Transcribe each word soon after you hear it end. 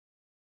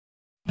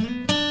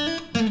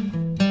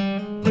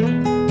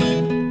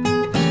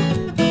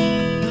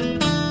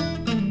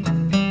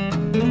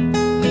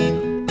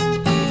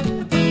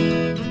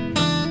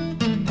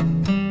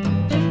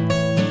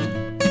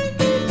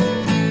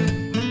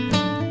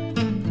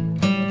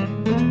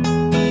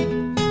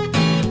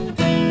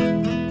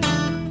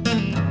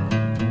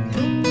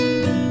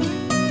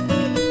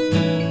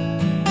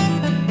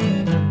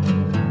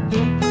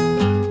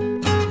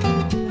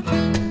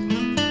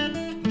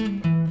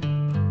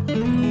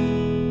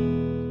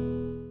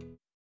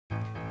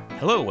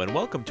Hello and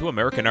welcome to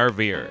American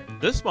RVer.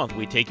 This month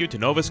we take you to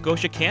Nova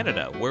Scotia,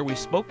 Canada, where we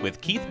spoke with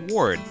Keith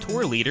Ward,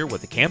 tour leader with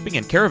the Camping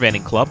and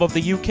Caravanning Club of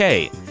the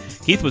UK.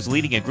 Keith was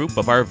leading a group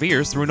of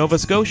RVers through Nova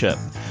Scotia.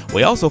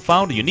 We also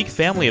found a unique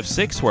family of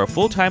 6 who are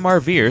full-time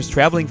RVers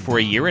traveling for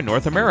a year in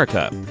North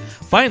America.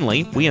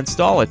 Finally, we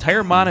install a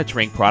tire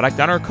monitoring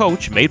product on our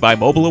coach made by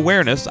Mobile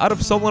Awareness out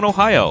of Solon,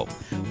 Ohio.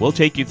 We'll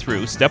take you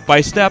through step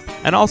by step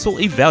and also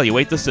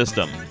evaluate the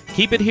system.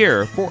 Keep it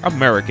here for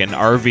American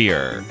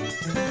RVer.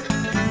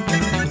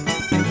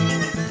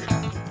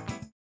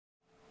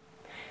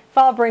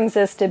 Fall brings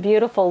us to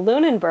beautiful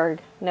Lunenburg,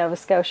 Nova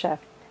Scotia.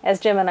 As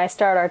Jim and I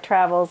start our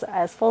travels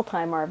as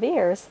full-time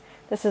RVers,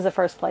 this is the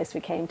first place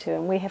we came to,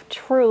 and we have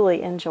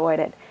truly enjoyed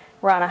it.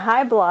 We're on a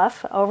high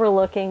bluff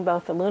overlooking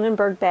both the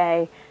Lunenburg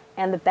Bay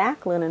and the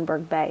back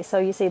Lunenburg Bay, so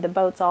you see the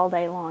boats all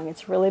day long.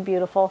 It's really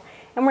beautiful,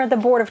 and we're at the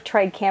Board of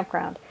Trade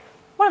campground.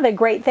 One of the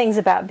great things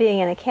about being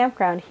in a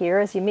campground here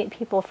is you meet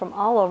people from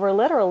all over,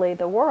 literally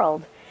the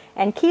world.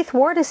 And Keith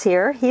Ward is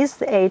here. He's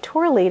a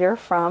tour leader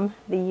from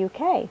the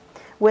UK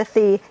with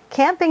the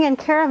Camping and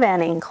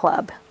Caravanning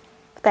Club.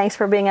 Thanks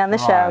for being on the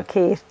show,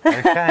 Keith.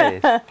 Okay,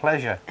 it's a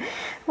pleasure.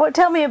 Well,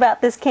 tell me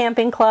about this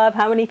camping club.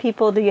 How many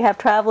people do you have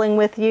traveling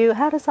with you?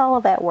 How does all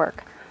of that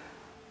work?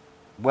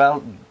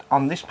 Well,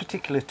 on this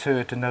particular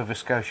tour to Nova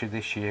Scotia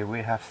this year,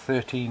 we have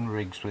 13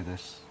 rigs with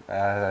us.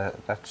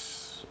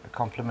 That's a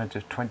complement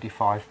of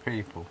 25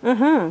 people.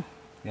 Mm-hmm.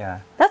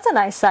 Yeah. That's a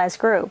nice size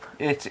group.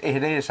 It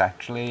is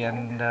actually,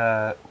 and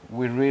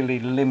we really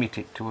limit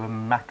it to a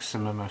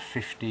maximum of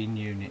 15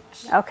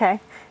 units.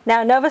 Okay.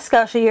 Now, Nova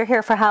Scotia, you're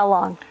here for how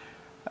long?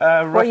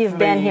 Or you've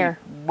been here?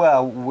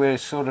 Well, we're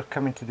sort of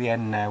coming to the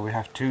end now. We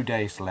have 2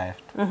 days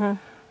left.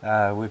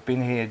 Mm-hmm. We've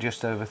been here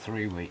just over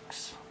 3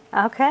 weeks.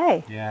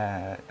 Okay.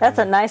 Yeah. That's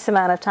a nice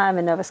amount of time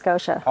in Nova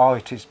Scotia. Oh,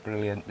 it is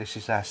brilliant. This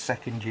is our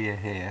second year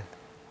here.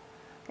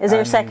 Is it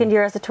your second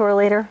year as a tour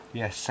leader?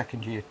 Yes,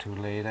 second year tour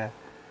leader.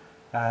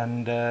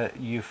 And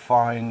you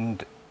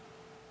find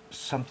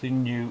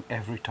something new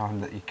every time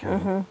that you come.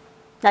 Mm-hmm.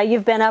 Now,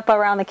 you've been up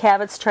around the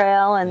Cabots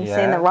Trail and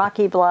seen the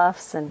Rocky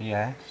Bluffs. And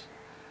yes.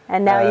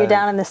 And now you're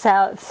down in the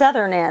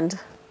southern end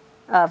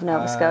of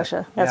Nova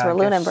Scotia. That's where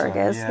Lunenburg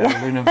is. Yeah,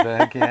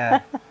 Lunenburg,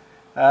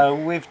 yeah.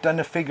 We've done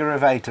a figure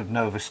of 8 of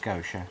Nova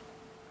Scotia.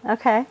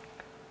 Okay.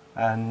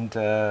 And,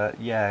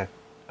 yeah,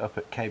 up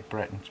at Cape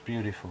Breton, it's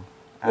beautiful.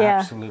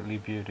 Absolutely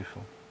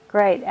beautiful.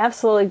 Great.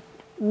 Absolutely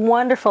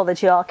wonderful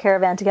that you all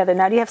caravan together.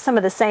 Now, do you have some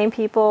of the same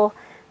people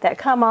that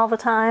come all the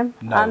time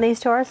on these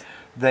tours?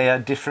 They are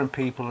different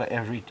people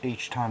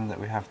each time that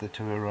we have the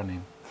tour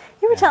running.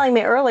 You were telling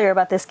me earlier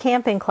about this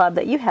camping club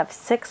that you have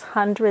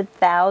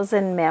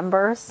 600,000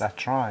 members.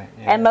 That's right.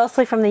 Yeah. And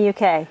mostly from the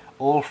UK.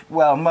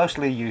 Well,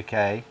 mostly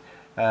UK.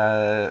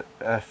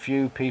 A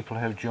few people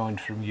have joined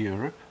from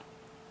Europe,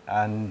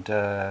 and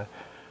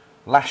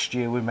last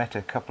year we met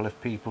a couple of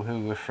people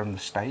who were from the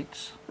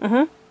States.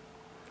 Mm-hmm.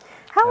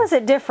 How is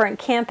it different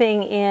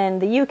camping in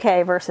the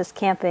UK versus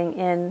camping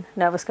in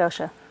Nova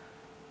Scotia?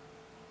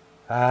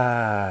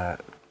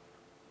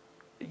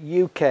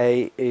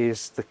 UK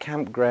is the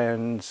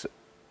campgrounds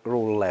are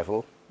all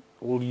level,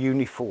 all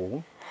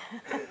uniform.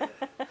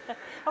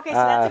 Okay, so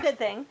that's a good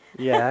thing.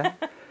 Yeah.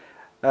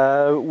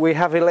 We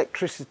have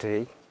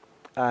electricity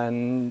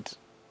and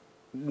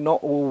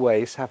not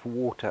always have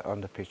water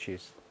on the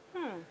pitches.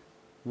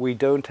 We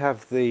don't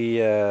have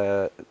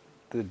the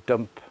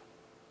dump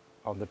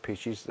on the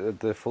pitches,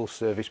 the full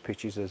service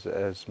pitches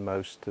as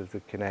most of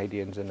the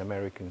Canadians and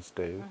Americans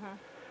do.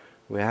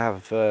 We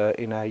have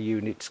in our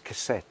units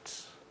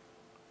cassettes,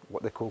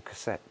 what they call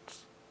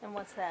cassettes. And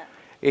what's that?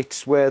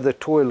 It's where the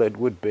toilet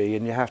would be,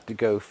 and you have to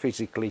go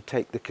physically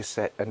take the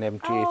cassette and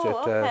empty it at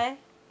okay.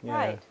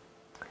 Right.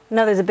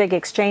 No, there's a big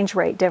exchange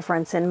rate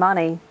difference in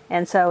money,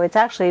 and so it's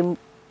actually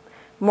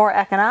more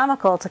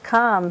economical to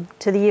come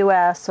to the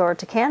U.S. or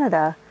to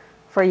Canada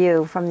for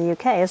you from the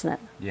U.K., isn't it?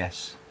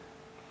 Yes.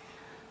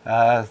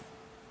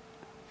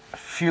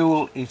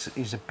 Fuel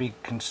is a big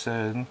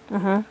concern.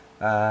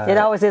 It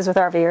always is with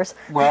RVers.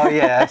 Well,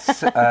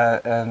 yes,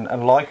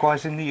 and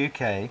likewise in the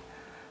UK.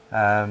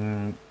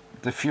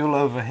 The fuel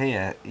over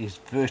here is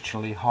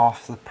virtually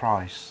half the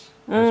price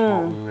as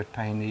what we would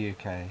pay in the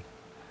UK.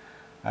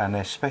 And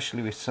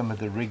especially with some of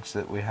the rigs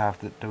that we have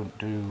that don't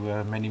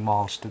do many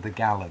miles to the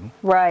gallon.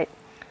 Right.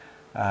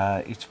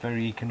 It's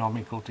very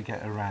economical to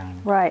get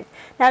around. Right.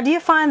 Now, do you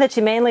find that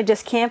you mainly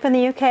just camp in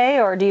the UK,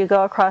 or do you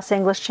go across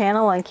English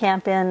Channel and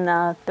camp in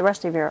the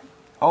rest of Europe?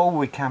 Oh,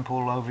 we camp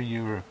all over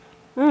Europe.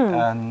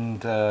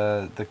 And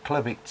the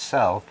club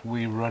itself,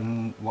 we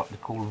run what they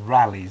call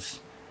rallies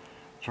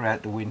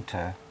throughout the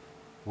winter,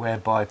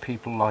 whereby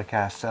people like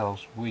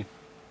ourselves, we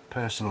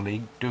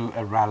personally do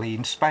a rally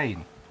in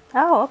Spain.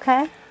 Oh,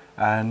 okay.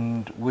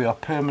 And we are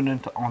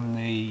permanent on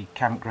the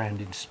campground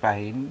in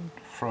Spain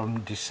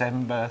from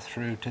December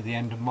through to the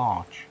end of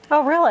March.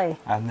 Oh, really?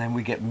 And then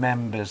we get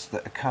members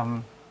that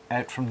come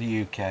out from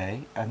the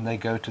UK and they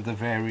go to the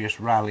various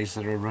rallies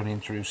that are running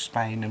through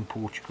Spain and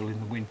Portugal in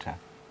the winter.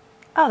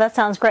 Oh, that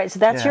sounds great. So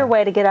that's your Yeah.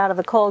 way to get out of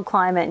the cold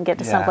climate and get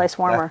to someplace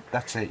warmer.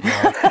 That's it,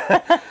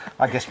 yeah.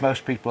 I guess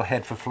most people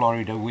head for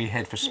Florida, we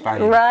head for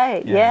Spain.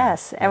 Right, Yeah,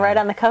 yes. And yeah. right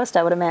on the coast,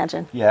 I would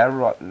imagine. Yeah,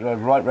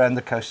 right around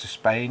the coast of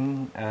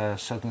Spain,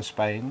 southern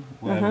Spain,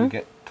 where we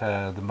get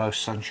the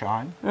most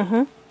sunshine.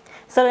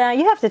 So now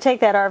you have to take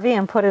that RV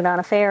and put it on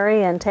a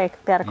ferry and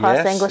take that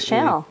across the English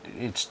Channel.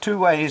 It's two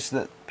ways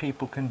that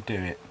people can do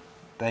it.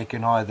 They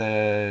can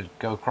either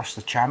go across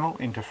the Channel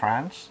into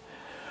France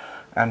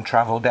and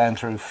travel down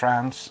through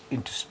France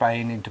into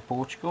Spain into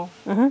Portugal,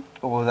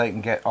 or they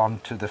can get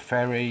onto the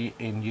ferry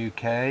in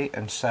UK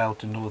and sail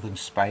to northern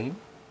Spain.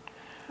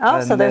 Oh,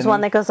 And so there's then-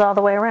 one that goes all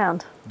the way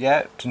around.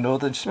 Yeah, to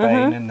northern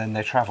Spain, and then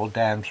they travel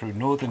down through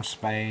northern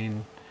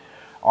Spain,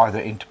 either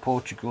into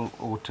Portugal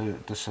or to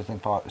the southern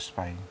part of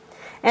Spain.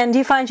 And do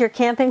you find your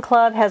camping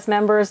club has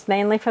members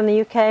mainly from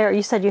the UK, or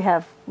you said you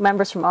have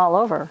members from all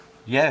over?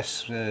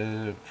 Yes,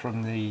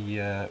 from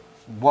the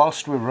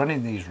whilst we're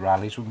running these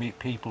rallies, we meet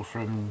people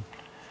from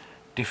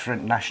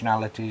different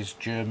nationalities: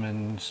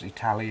 Germans,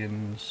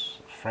 Italians,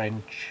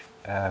 French,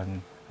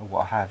 and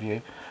what have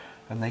you.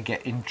 And they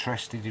get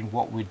interested in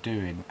what we're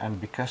doing, and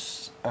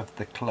because of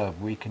the club,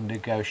 we can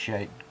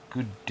negotiate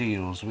good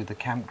deals with the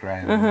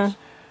campgrounds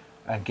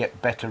and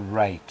get better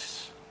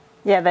rates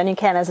Yeah, than you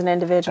can as an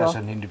individual. as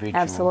an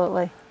individual.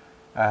 Absolutely.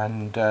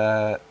 And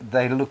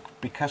they look,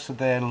 because of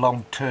their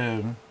long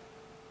term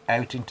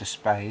out into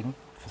Spain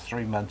for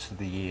 3 months of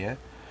the year,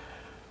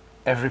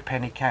 every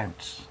penny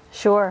counts.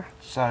 Sure.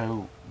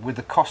 So with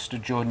the cost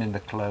of joining the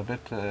club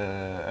at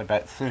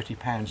about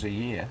 £30 a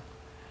year,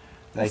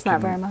 they That's can,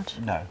 not very much.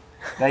 No,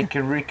 they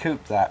can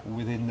recoup that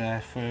within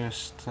their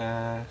first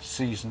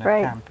season of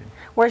Right. camping.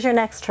 Where's your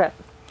next trip?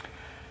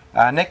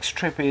 Our next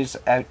trip is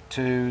out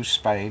to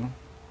Spain.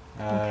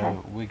 Okay.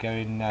 We're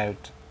going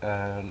out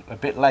a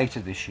bit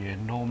later this year.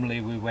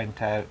 Normally we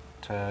went out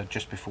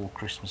just before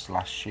Christmas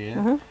last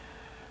year.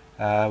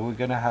 We're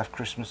going to have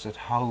Christmas at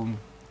home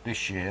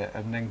this year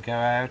and then go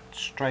out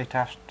straight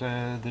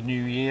after the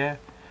new year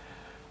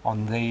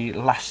on the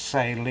last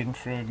sailing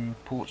from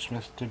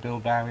Portsmouth to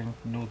Bilbao in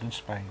northern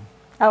Spain.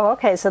 Oh,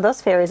 okay. So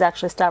those ferries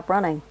actually stop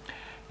running.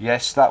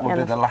 Yes, that will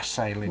And be the last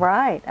sailing.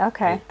 Right.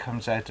 Okay. It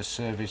comes out of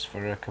service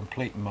for a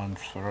complete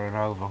month for an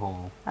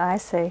overhaul. I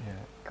see.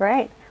 Yeah.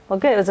 Great. Well,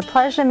 good. It was a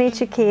pleasure to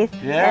meet you, Keith.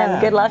 Yeah.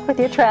 And good luck with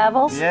your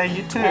travels. Yeah,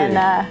 you too. And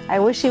I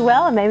wish you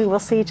well, and maybe we'll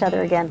see each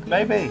other again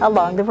Maybe.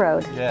 along the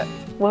road. Yeah.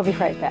 We'll be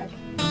right back.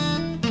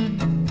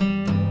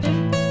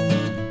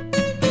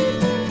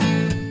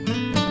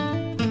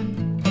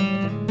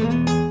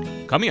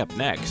 Coming up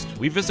next,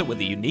 we visit with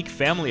a unique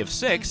family of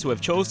 6 who have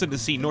chosen to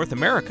see North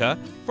America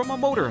from a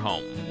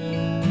motorhome.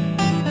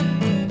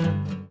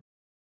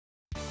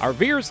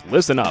 RVers,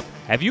 listen up.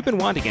 Have you been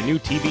wanting a new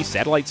TV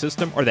satellite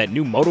system or that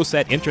new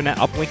Motosat internet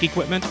uplink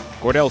equipment?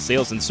 Cordell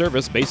Sales and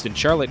Service, based in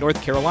Charlotte,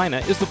 North Carolina,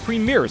 is the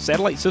premier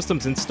satellite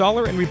systems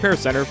installer and repair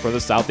center for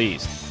the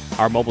Southeast.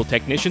 Our mobile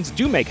technicians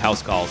do make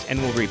house calls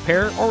and will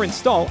repair or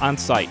install on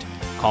site.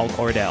 Call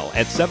Cordell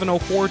at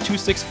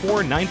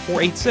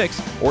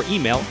 704-264-9486 or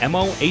email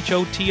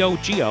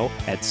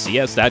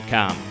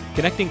mohotogo@cs.com.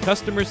 Connecting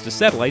customers to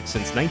satellites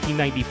since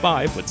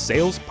 1995 with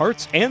sales,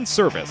 parts, and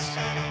service.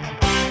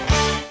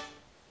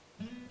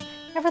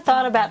 Ever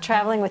thought about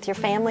traveling with your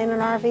family in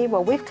an RV?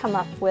 Well, we've come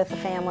up with a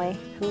family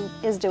who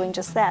is doing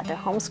just that. They're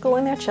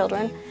homeschooling their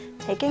children,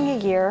 taking a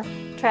year,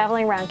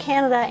 traveling around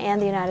Canada and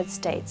the United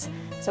States.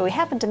 So we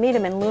happened to meet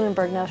them in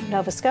Lunenburg,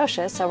 Nova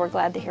Scotia, so we're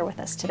glad they're here with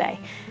us today.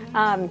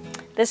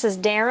 This is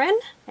Darren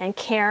and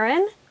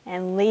Karen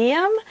and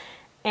Liam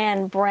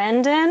and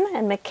Brendan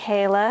and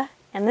Michaela,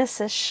 and this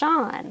is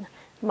Sean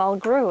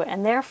Mulgrew,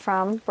 and they're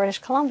from British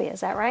Columbia, is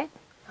that right?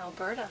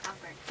 Alberta.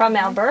 From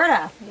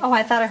Alberta. Oh,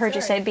 I thought I heard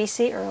you say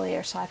BC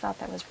earlier, so I thought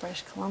that was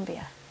British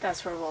Columbia.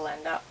 That's where we'll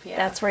end up, yeah.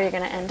 That's where you're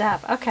going to end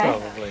up. Okay.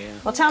 Probably, yeah.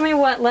 Well, tell me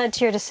what led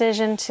to your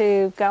decision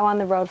to go on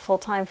the road full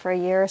time for a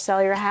year,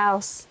 sell your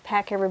house,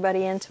 pack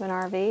everybody into an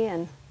RV,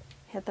 and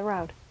hit the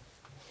road.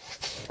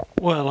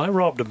 Well, I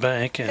robbed a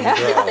bank and no,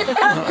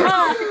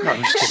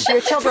 I'm just kidding.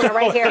 Your children are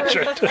right here.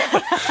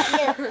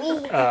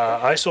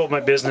 I sold my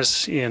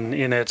business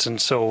in Edson,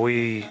 so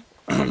we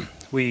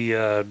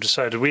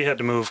decided we had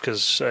to move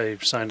because I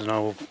signed a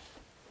no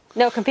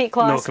No-compete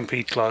clause?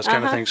 compete clause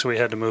kind of thing, so we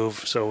had to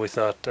move. So we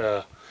thought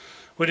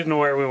we didn't know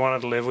where we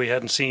wanted to live. We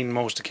hadn't seen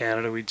most of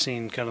Canada. We'd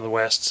seen kind of the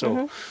West,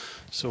 so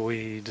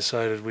we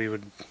decided we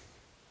would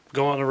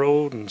go on the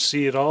road and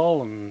see it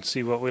all and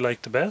see what we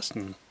liked the best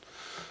and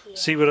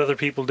see what other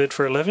people did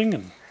for a living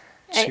and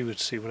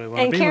see what I want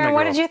to And be Karen, when I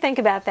what grow did you think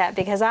about that?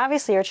 Because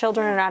obviously your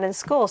children are not in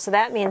school, so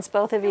that means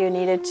both of you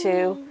needed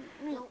to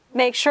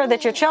make sure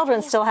that your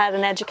children still had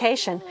an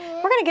education.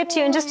 We're going to get to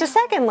you in just a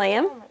second,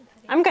 Liam.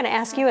 I'm going to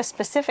ask you a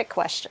specific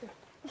question.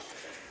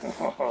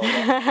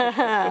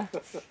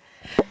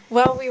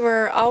 Well, we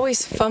were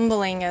always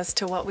fumbling as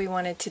to what we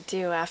wanted to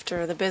do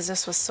after the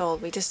business was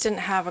sold. We just didn't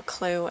have a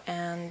clue,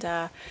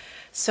 and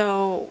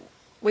so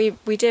we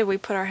did. We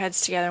put our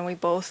heads together, and we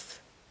both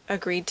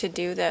agreed to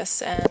do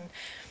this. And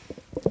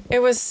it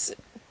was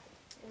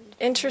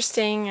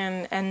interesting,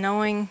 and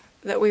knowing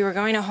that we were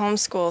going to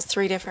homeschool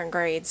 3 different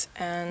grades,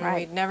 and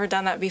Right. we'd never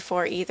done that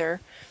before either.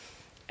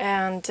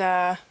 And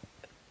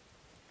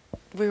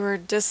we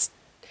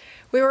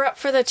were up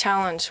for the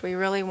challenge. We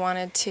really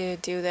wanted to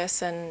do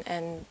this,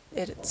 and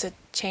it's a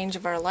change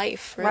of our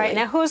life, really. Right.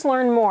 Now, who's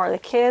learned more, the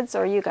kids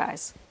or you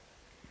guys?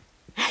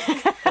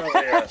 Oh,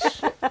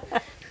 yes.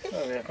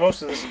 Oh, yeah.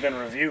 Most of this has been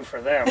review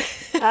for them.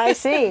 I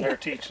see. They're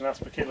teaching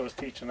us. Michaela was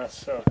teaching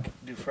us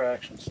do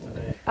fractions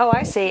today. Oh,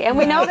 I see. And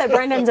we know that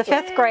Brendan's a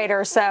 5th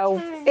grader,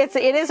 so it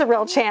is a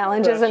real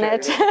challenge, isn't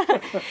it?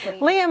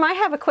 Liam, I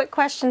have a quick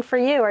question for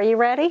you. Are you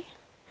ready?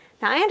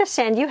 Now, I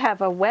understand you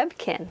have a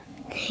webkin.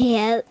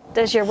 Yeah,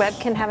 Does your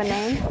webkin have a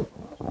name?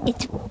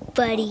 it's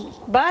Buddy.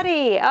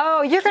 Buddy.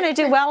 Oh, you're going to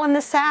do well in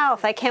the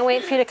South. I can't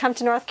wait for you to come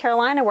to North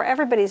Carolina where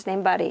everybody's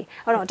named Buddy.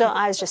 Oh, no, don't.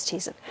 I was just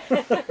teasing.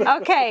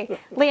 Okay.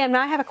 Liam,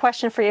 now I have a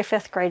question for your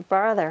 5th grade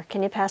brother.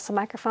 Can you pass the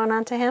microphone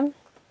on to him?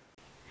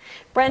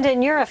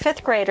 Brendan, you're a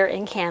 5th grader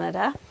in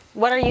Canada.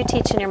 What are you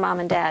teaching your mom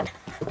and dad?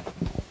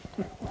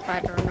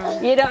 I don't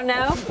know. You don't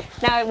know?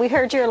 Now, we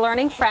heard you're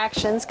learning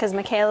fractions because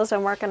Michaela's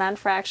been working on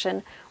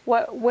fraction.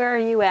 Where are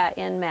you at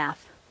in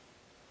math?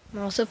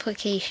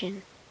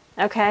 Multiplication.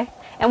 Okay.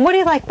 And what do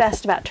you like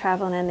best about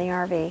traveling in the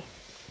RV?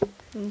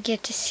 You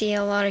get to see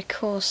a lot of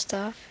cool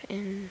stuff,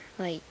 and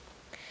like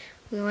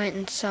we went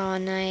and saw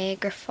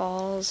Niagara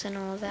Falls and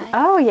all that.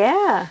 Oh,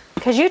 yeah.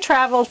 Because you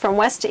traveled from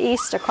west to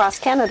east across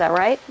Canada,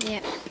 right?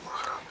 Yeah.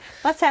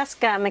 Let's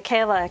ask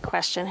Michaela a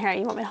question. Here,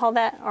 you want me to hold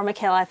that? Or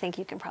Michaela, I think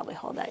you can probably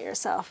hold that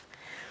yourself.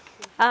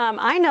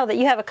 I know that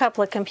you have a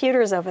couple of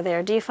computers over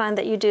there. Do you find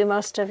that you do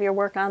most of your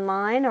work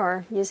online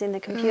or using the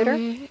computer?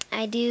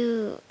 I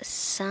do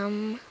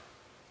some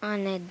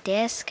on a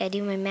disc. I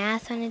do my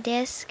math on a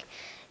disc,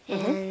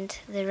 and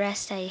the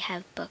rest I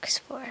have books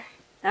for.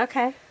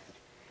 Okay.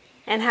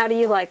 And how do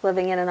you like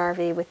living in an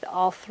RV with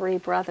all 3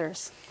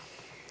 brothers?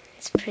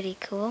 It's pretty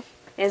cool.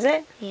 Is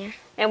it? Yeah.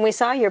 And we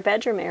saw your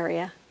bedroom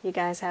area. You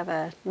guys have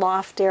a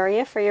loft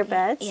area for your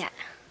beds? Yeah.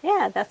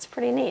 Yeah, that's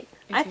pretty neat.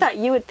 I thought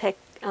you would pick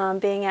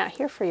being out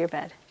here for your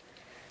bed.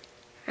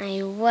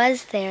 I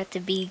was there at the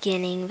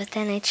beginning, but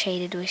then I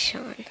traded with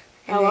Sean.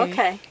 And Oh, then-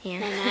 okay. Yeah.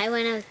 And I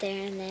went up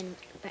there, and then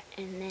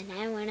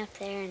I went up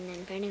there, and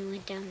then Brendan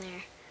went down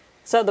there.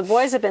 So the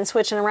boys have been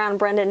switching around,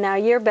 Brendan. Now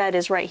your bed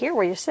is right here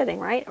where you're sitting,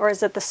 right? Or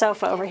is it the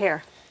sofa over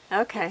here?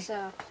 Okay. It's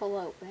a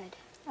pull-out bed.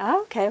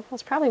 Oh, okay. Well,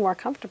 it's probably more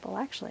comfortable,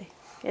 actually.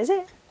 Is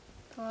it?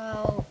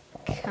 Well,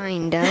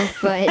 kind of,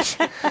 but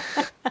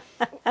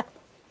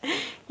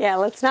Yeah,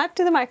 let's not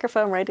do the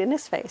microphone right in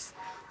his face.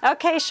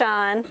 Okay,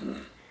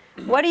 Sean,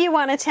 what do you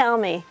want to tell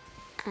me?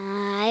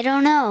 I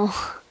don't know.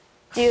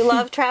 Do you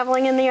love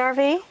traveling in the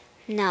RV?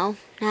 No,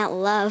 not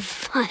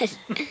love, but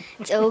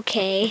it's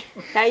okay.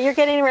 Now you're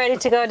getting ready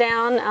to go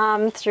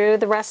down through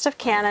the rest of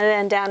Canada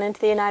and down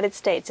into the United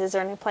States. Is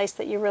there any place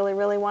that you really,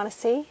 really want to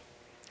see?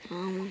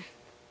 Not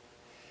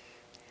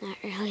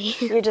really.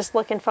 You're just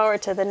looking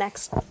forward to the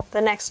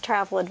next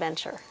travel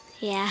adventure.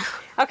 Yeah.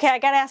 Okay, I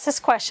got to ask this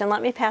question.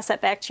 Let me pass that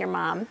back to your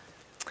mom.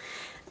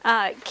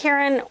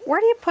 Karen,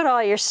 where do you put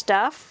all your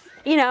stuff?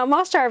 You know,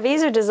 most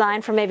RVs are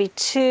designed for maybe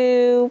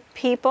 2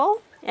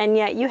 people, and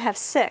yet you have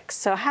 6.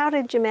 So how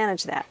did you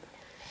manage that?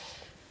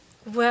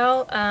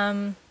 Well,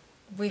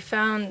 we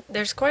found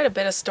there's quite a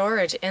bit of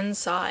storage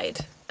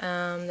inside.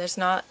 There's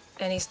not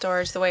any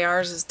storage the way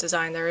ours is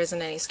designed. There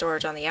isn't any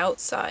storage on the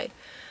outside.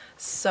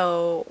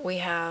 So we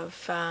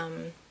have,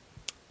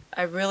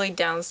 I really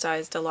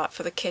downsized a lot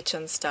for the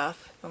kitchen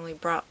stuff. Only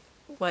brought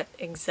what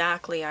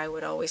exactly I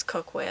would always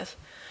cook with.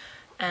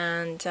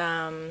 And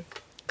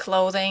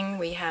clothing,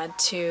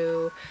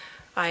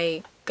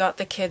 I got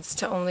the kids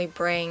to only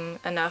bring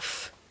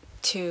enough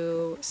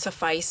to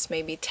suffice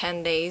maybe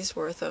 10 days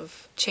worth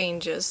of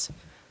changes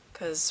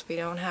because we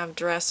don't have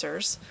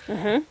dressers.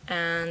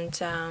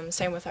 And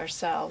same with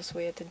ourselves.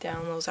 We had to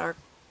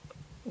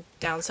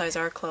downsize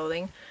our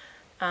clothing.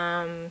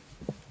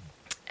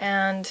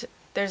 And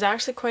there's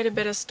actually quite a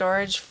bit of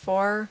storage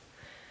for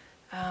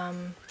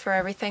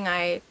everything.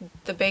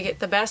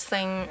 The best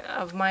thing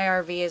of my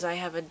RV is I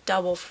have a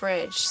double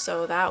fridge,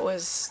 so that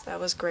was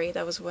great.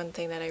 That was one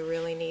thing that I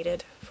really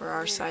needed for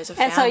our size of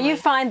family. And so you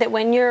find that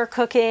when you're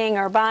cooking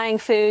or buying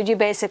food, you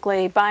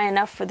basically buy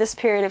enough for this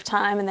period of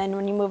time, and then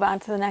when you move on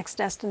to the next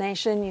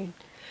destination, you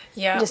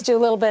just do a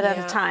little bit at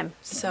a time.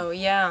 So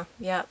yeah,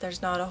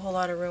 there's not a whole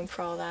lot of room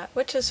for all that,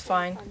 which is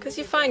fine because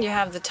you find you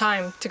have the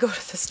time to go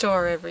to the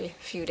store every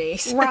few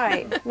days.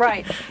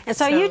 Right. And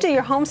so you do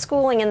your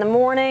homeschooling in the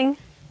morning,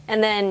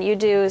 and then you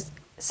do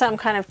some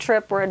kind of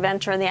trip or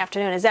adventure in the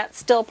afternoon. Is that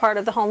still part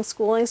of the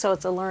homeschooling, so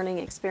it's a learning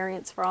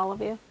experience for all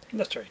of you?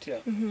 That's right. Yeah.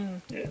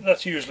 Yeah,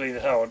 that's usually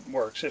how it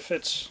works. If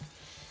it's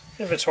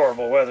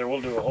horrible weather,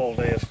 we'll do a whole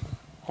day of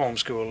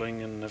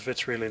homeschooling, and if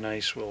it's really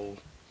nice, we'll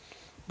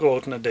go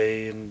out in a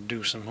day and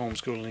do some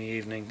homeschooling in the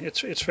evening.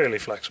 It's fairly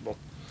flexible.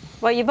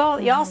 Well, you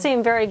all seem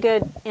in very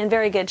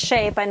good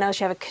shape. I notice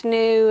you have a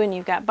canoe and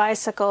you've got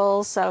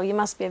bicycles, so you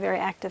must be a very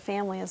active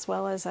family as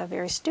well as a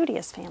very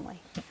studious family.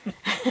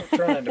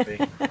 Trying to be.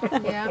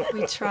 Yeah,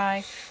 we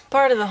try.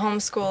 Part of the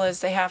homeschool is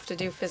they have to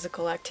do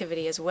physical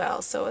activity as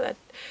well, so that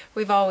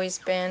we've always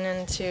been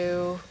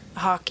into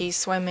hockey,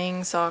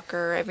 swimming,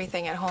 soccer,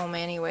 everything at home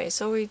anyway,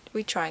 so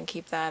we try and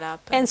keep that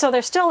up. And so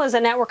there still is a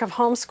network of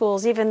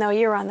homeschools, even though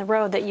you're on the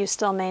road, that you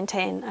still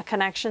maintain a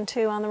connection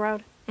to on the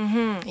road?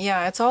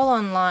 Yeah, it's all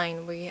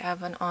online. We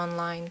have an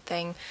online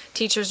thing.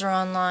 Teachers are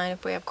online.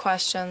 If we have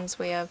questions,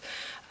 we have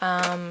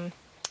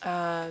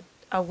a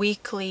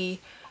weekly,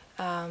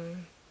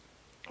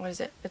 what is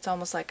it? It's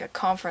almost like a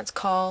conference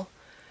call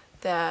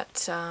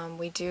that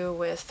we do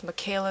with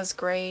Michaela's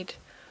grade.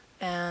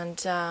 And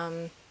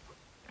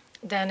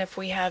then if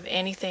we have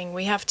anything,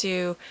 we have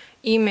to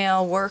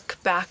email work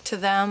back to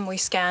them. We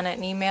scan it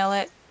and email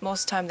it.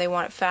 Most of the time they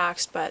want it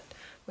faxed, but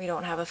we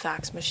don't have a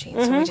fax machine,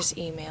 so we just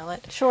email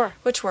it. Sure.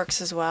 Which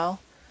works as well.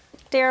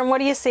 Darren, what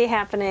do you see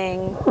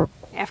happening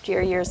after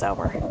your year's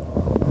over?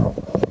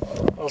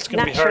 Well, it's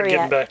going to be hard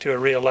getting back to a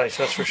real life,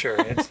 that's for sure.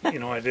 It's,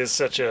 it is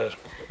such a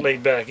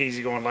laid-back,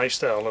 easygoing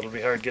lifestyle. It'll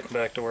be hard getting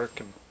back to work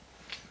and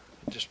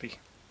just be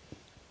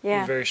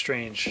very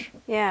strange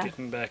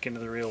getting back into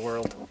the real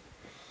world.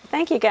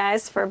 Thank you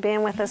guys for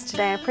being with us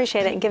today. I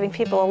appreciate it and giving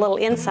people a little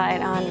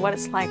insight on what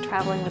it's like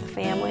traveling with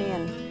family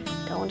and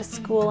going to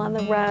school on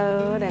the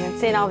road and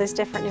seeing all these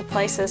different new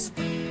places.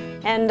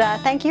 And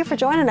thank you for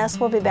joining us.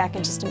 We'll be back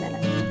in just a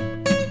minute.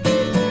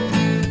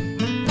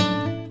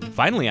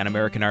 Finally on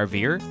American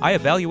RVer, I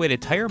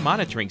evaluated tire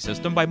monitoring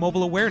system by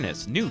Mobile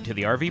Awareness, new to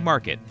the RV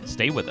market.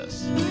 Stay with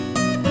us.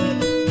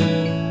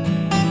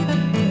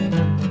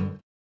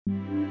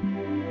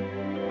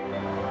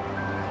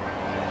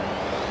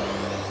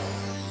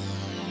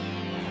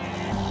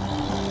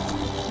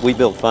 We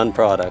build fun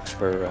products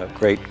for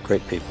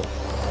great people.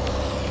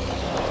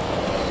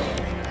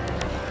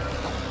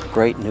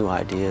 Great new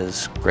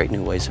ideas, great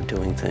new ways of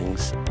doing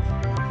things.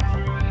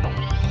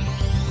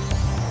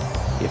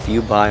 If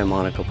you buy a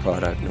Monaco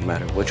product, no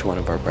matter which one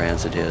of our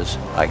brands it is,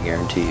 I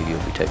guarantee you you'll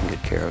be taken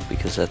good care of,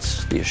 because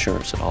that's the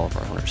assurance that all of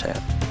our owners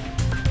have.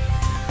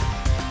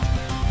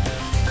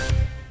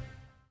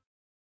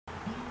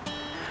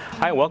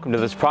 Hi, welcome to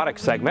this product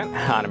segment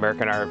on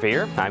American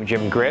RVer. I'm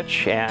Jim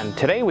Gritch, and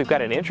today we've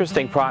got an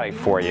interesting product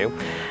for you.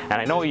 And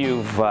I know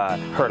you've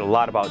heard a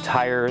lot about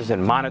tires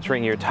and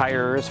monitoring your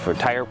tires for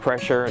tire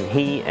pressure and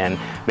heat and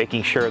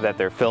making sure that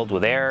they're filled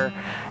with air.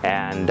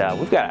 And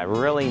we've got a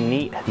really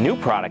neat new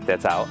product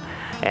that's out.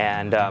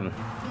 And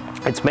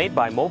it's made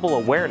by Mobile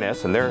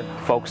Awareness, and they're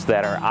folks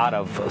that are out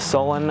of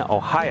Solon,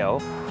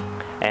 Ohio.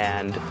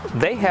 And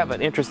they have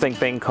an interesting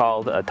thing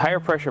called a tire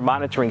pressure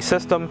monitoring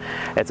system.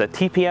 It's a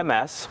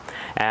TPMS,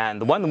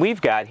 and the one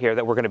we've got here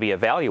that we're going to be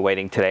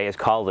evaluating today is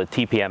called a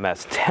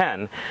TPMS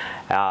 10.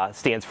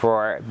 Stands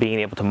for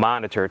being able to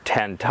monitor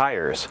 10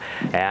 tires.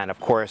 And of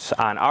course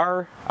on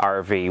our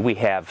RV we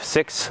have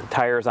 6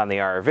 tires on the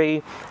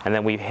RV, and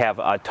then we have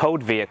a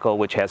towed vehicle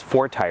which has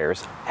 4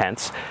 tires,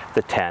 hence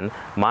the 10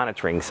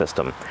 monitoring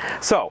system.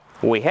 So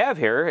what we have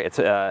here, it's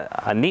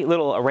a neat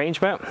little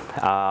arrangement.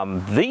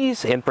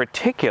 These in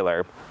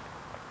particular,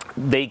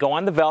 they go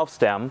on the valve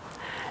stem,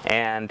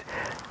 and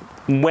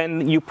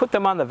when you put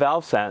them on the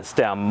valve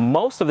stem,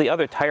 most of the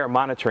other tire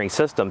monitoring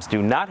systems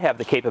do not have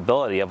the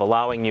capability of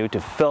allowing you to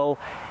fill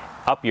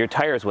up your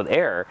tires with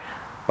air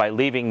by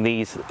leaving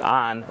these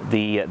on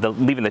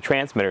leaving the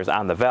transmitters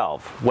on the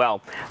valve.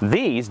 Well,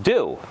 these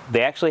do.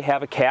 They actually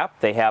have a cap.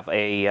 They have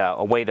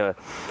a way to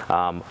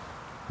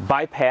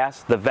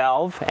bypass the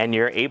valve, and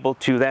you're able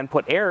to then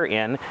put air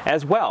in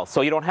as well.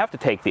 So you don't have to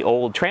take the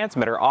old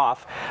transmitter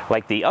off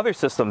like the other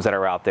systems that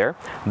are out there.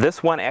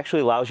 This one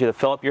actually allows you to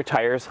fill up your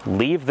tires,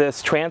 leave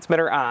this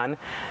transmitter on,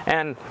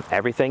 and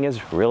everything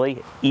is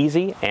really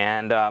easy.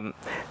 And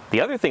the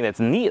other thing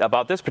that's neat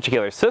about this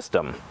particular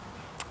system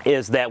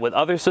is that with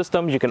other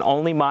systems you can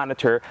only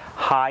monitor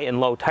high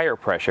and low tire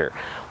pressure.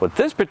 With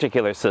this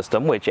particular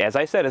system, which as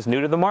I said is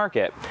new to the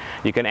market,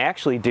 you can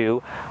actually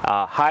do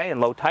high and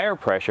low tire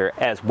pressure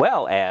as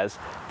well as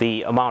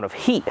the amount of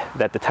heat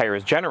that the tire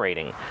is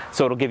generating.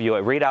 So it'll give you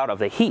a readout of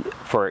the heat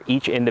for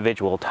each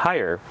individual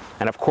tire,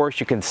 and of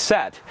course you can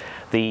set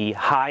the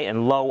high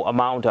and low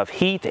amount of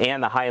heat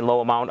and the high and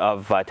low amount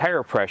of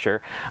tire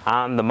pressure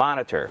on the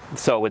monitor.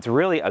 So it's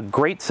really a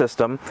great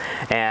system,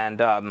 and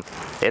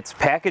it's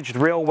packaged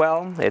real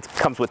well. It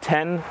comes with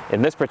 10,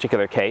 in this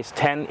particular case,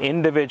 10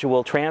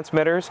 individual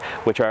transmitters,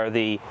 which are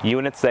the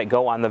units that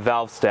go on the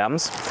valve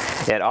stems.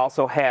 It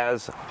also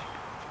has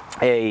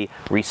a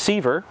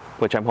receiver,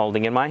 which I'm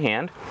holding in my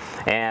hand,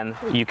 and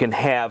you can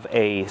have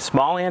a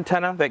small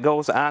antenna that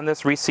goes on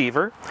this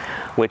receiver,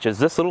 which is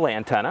this little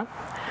antenna.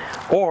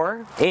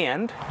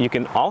 And you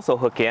can also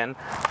hook in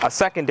a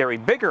secondary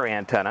bigger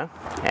antenna,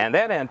 and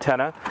that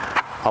antenna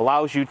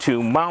allows you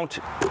to mount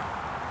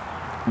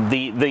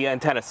the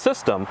antenna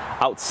system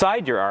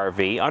outside your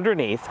RV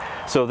underneath,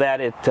 so that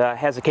it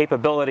has the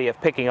capability of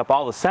picking up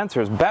all the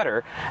sensors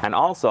better, and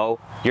also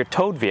your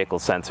towed vehicle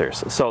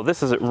sensors. So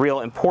this is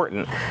real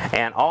important,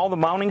 and all the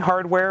mounting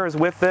hardware is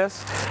with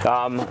this.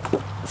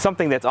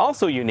 Something that's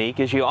also unique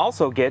is you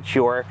also get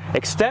your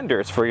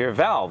extenders for your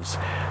valves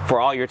for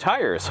all your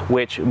tires,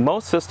 which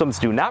most systems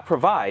do not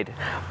provide,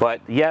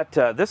 but yet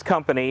this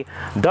company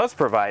does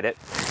provide it.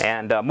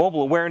 And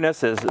Mobile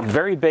Awareness is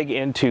very big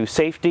into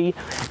safety,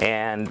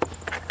 and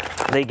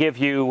they give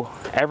you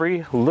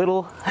every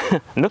little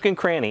nook and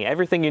cranny,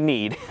 everything you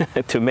need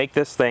to make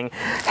this thing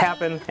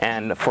happen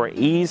and for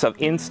ease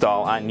of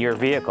install on your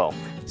vehicle.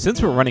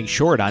 Since we're running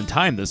short on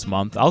time this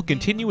month, I'll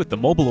continue with the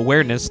Mobile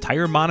Awareness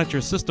Tire Monitor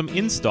System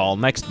install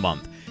next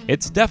month.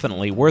 It's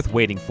definitely worth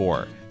waiting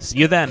for. See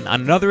you then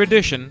on another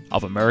edition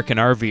of American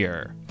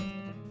RVer.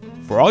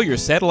 For all your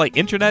satellite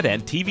internet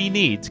and TV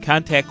needs,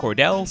 contact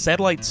Cordell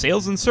Satellite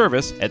Sales and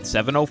Service at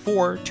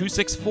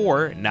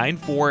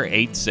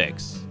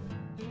 704-264-9486.